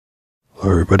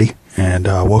Hello everybody, and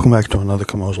welcome back to another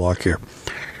Camo's Lock here.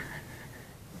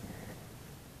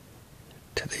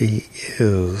 Today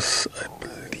is, I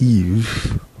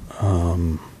believe,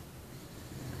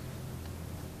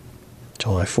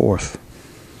 July 4th.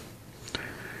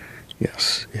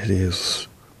 Yes, it is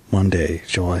Monday,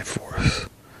 July 4th,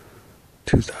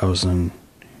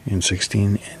 2016,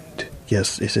 and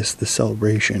yes, it is the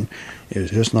celebration. It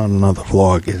is just not another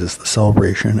vlog, it is the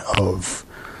celebration of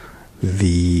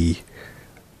the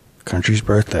country's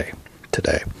birthday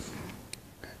today.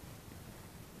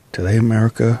 Today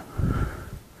America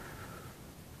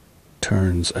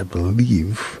turns, I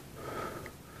believe,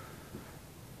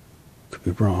 could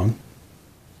be wrong,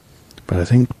 but I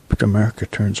think America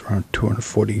turns around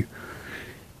 240,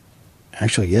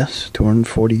 actually yes,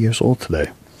 240 years old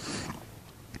today.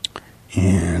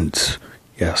 And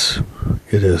yes,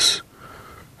 it is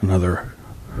another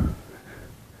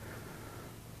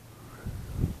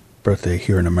birthday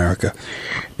here in America.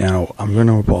 Now, I'm going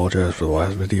to apologize for the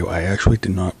last video. I actually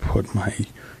did not put my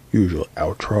usual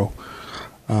outro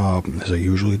as I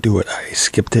usually do it. I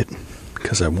skipped it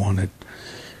because I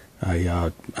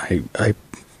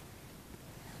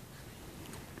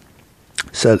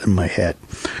said it in my head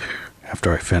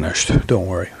after I finished. Don't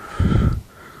worry.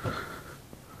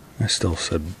 I still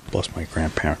said bless my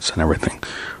grandparents and everything.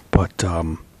 But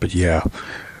yeah.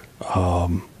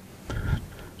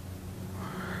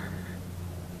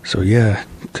 So yeah,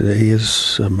 today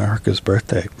is America's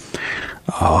birthday.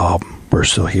 We're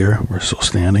still here. We're still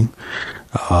standing.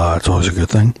 It's always a good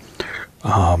thing.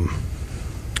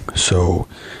 So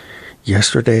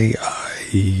yesterday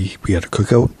we had a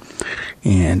cookout,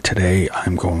 and today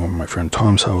I'm going over to my friend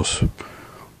Tom's house.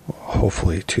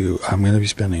 Hopefully, I'm going to be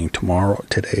spending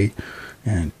today,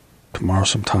 and tomorrow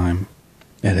sometime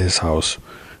at his house,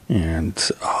 and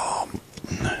so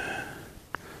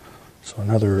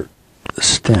another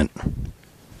stint.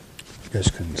 You guys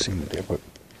couldn't see me there, but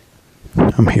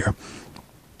I'm here.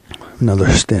 Another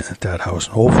stint at that house.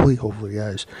 And hopefully,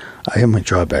 guys, I have my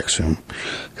job back soon,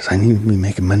 because I need to be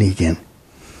making money again.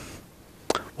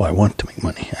 Well, I want to make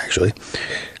money, actually,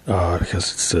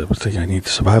 because it's the thing I need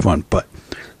to survive on, but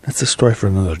that's a story for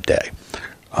another day.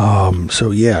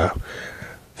 So yeah,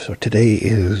 so today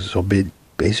is,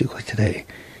 basically today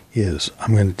is,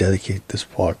 I'm going to dedicate this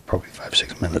vlog, probably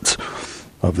 5-6 minutes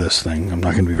of this thing. I'm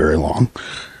not going to be very long.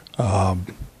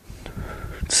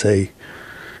 Say,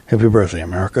 happy birthday,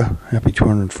 America. Happy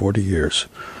 240 years.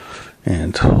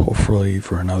 And hopefully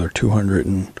for another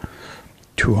 200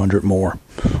 more,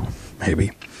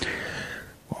 maybe.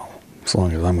 Well, as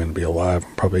long as I'm going to be alive,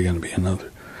 I'm probably going to be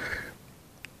another.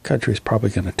 Country's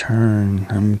probably going to turn,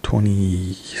 I'm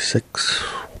 26.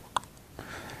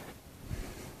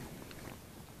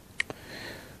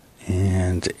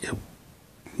 And it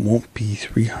won't be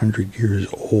 300 years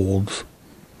old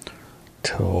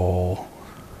till,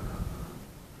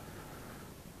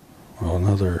 well,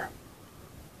 another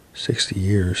 60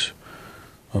 years.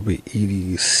 I'll be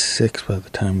 86 by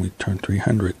the time we turn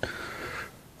 300.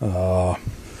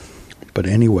 But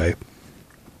anyway,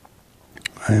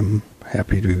 I'm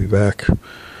happy to be back.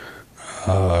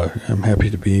 I'm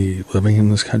happy to be living in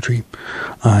this country.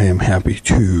 I am happy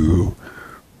to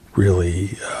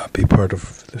really be part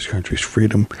of this country's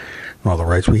freedom and all the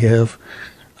rights we have.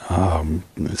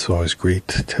 It's always great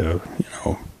to,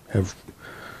 have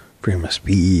freedom of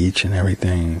speech and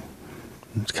everything.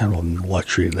 It's kind of a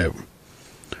luxury that,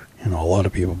 a lot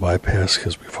of people bypass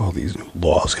because we have all these new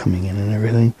laws coming in and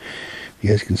everything. You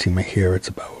guys can see my hair, it's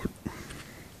about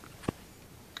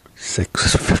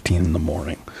 6:15 in the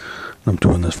morning. And I'm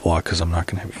doing this vlog because I'm not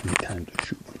going to have any time to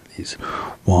shoot one of these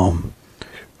while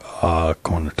I'm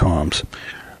going to Tom's.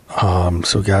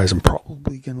 So guys, I'm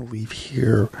probably going to leave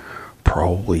here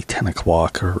probably 10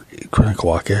 o'clock or 10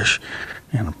 o'clock-ish,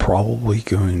 and I'm probably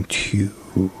going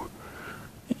to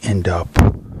end up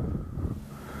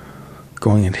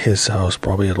going at his house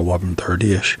probably at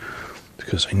 11:30-ish,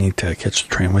 because I need to catch the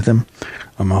train with him.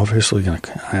 I'm obviously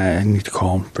I need to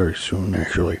call him very soon,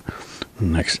 actually,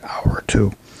 in the next hour or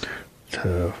two,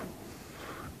 to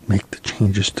make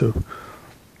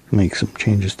some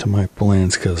changes to my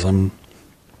plans, because I'm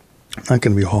not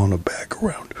going to be hauling a bag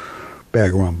around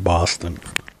Boston.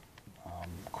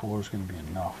 Cooler's going to be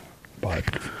enough, but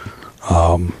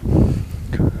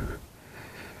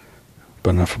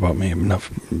enough about me,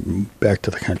 enough back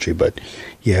to the country. But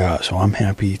yeah, so I'm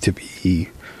happy to be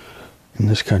in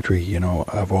this country,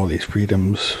 of all these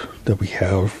freedoms that we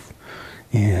have,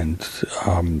 and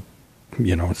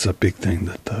it's a big thing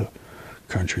that the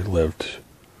country lived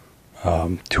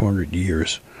 200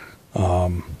 years.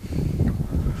 I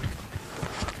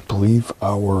believe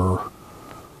our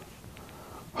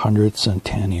 100th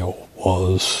centennial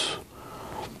was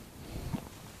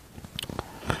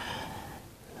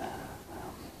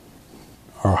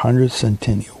our 100th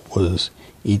centennial was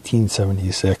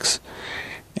 1876,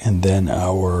 and then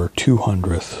our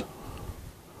 200th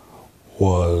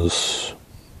was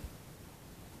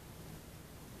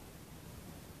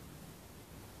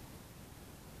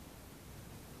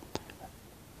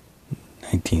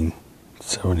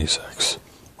 1976.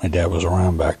 My dad was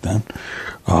around back then.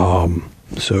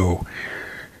 So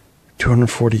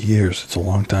 240 years, it's a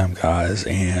long time, guys,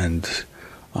 and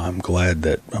I'm glad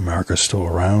that America's still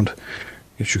around.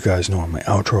 As you guys know, in my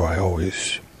outro, I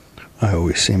always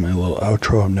say my little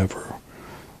outro. I'm never,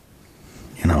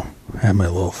 have my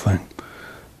little thing.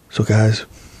 So, guys,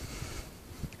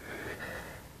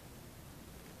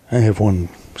 I have one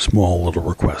small little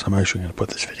request. I'm actually going to put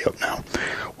this video up now.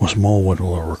 One small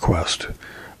little request.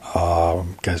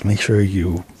 Guys, make sure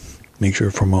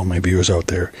from all my viewers out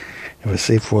there, have a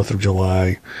safe 4th of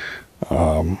July.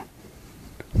 My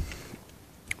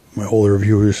older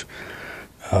viewers,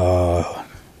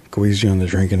 go easy on the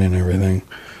drinking and everything,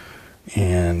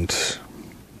 and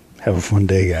have a fun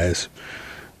day, guys.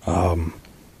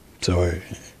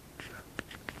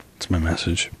 It's my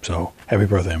message. So, happy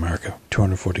birthday, America.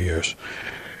 240 years.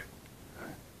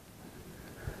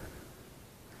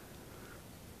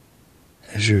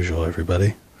 As usual,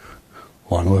 everybody,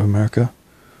 long live America.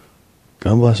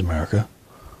 God bless America.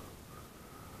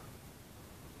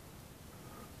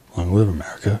 Long live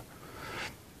America.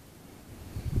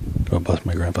 God bless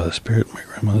my grandfather's spirit, my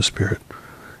grandmother's spirit.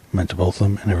 Meant to both of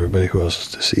them and everybody who else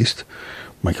is deceased.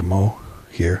 Mike and Mo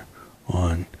here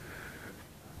on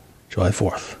July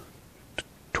 4th,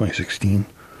 2016.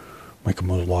 Mike and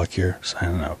Mo's Log here,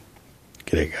 signing out.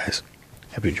 G'day, guys.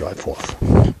 Happy July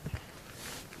 4th.